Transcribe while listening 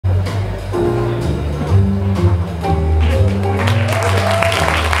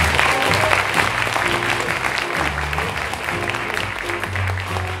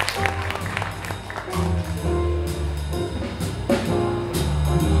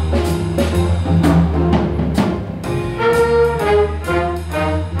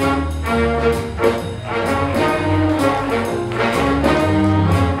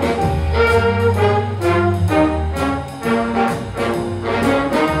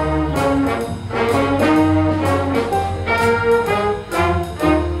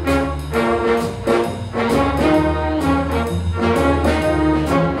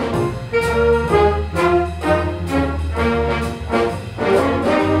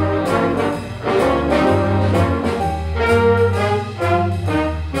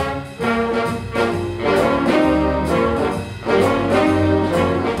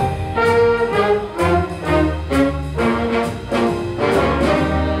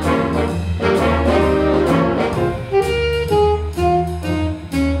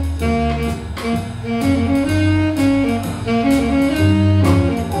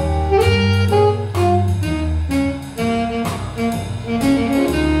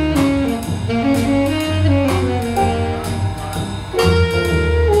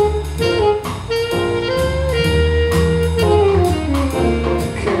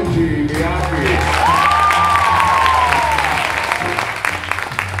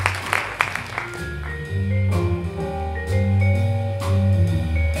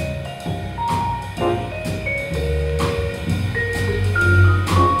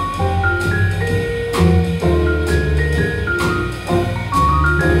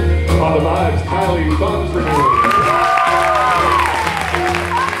On the vibes, Kylie Funds Renewal.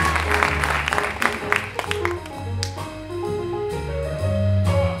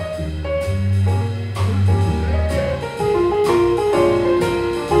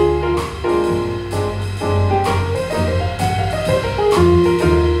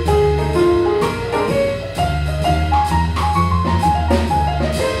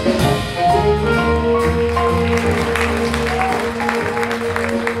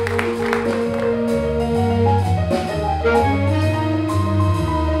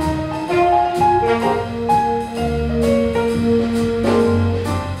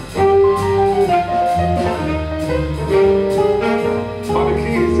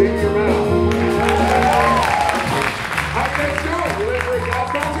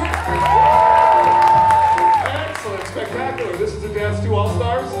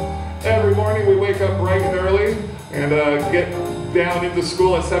 Down into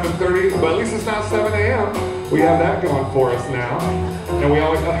school at 7:30, but at least it's not 7 a.m. We have that going for us now. And we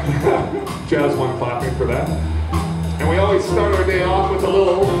always, Jazz one clapping for that. And we always start our day off with a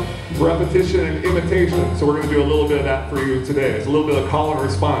little repetition and imitation. So we're going to do a little bit of that for you today. It's a little bit of call and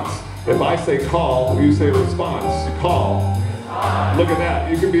response. If I say call, you say response. Call. Look at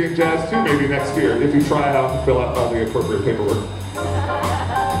that. You can be in Jazz too maybe next year if you try it out and fill out all the appropriate paperwork.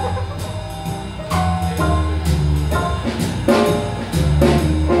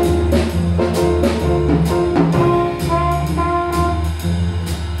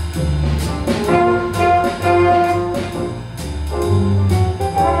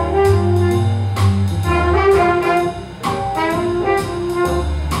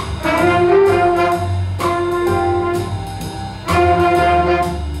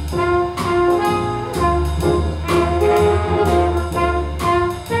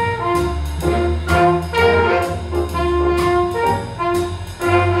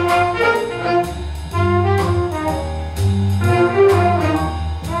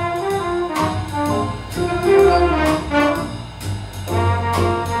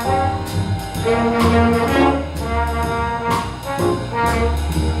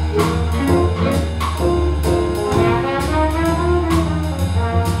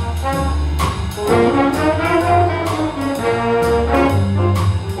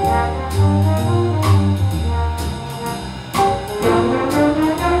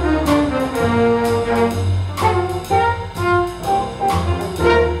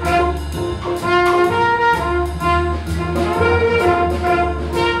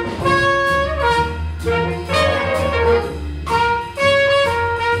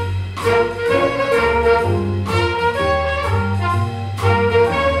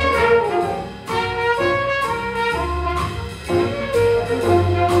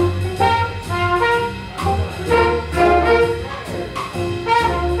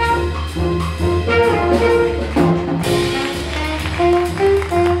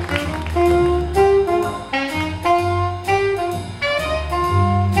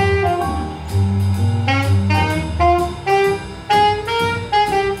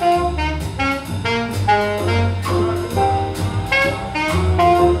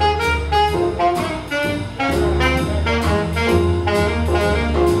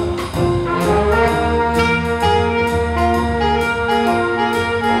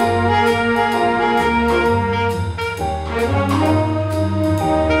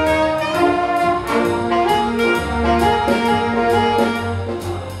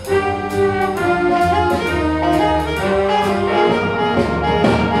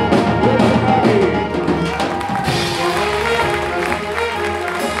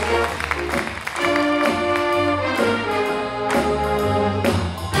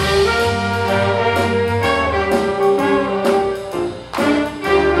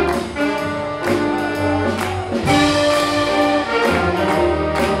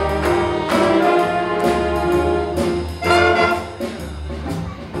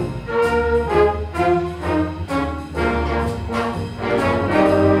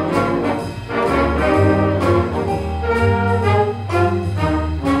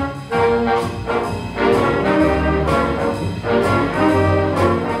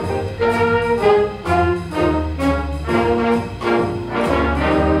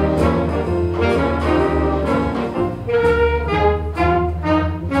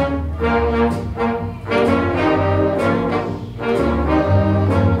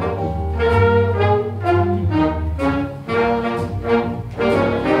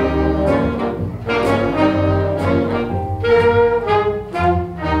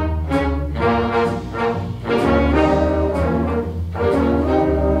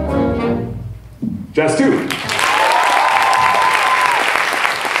 Jazz 2.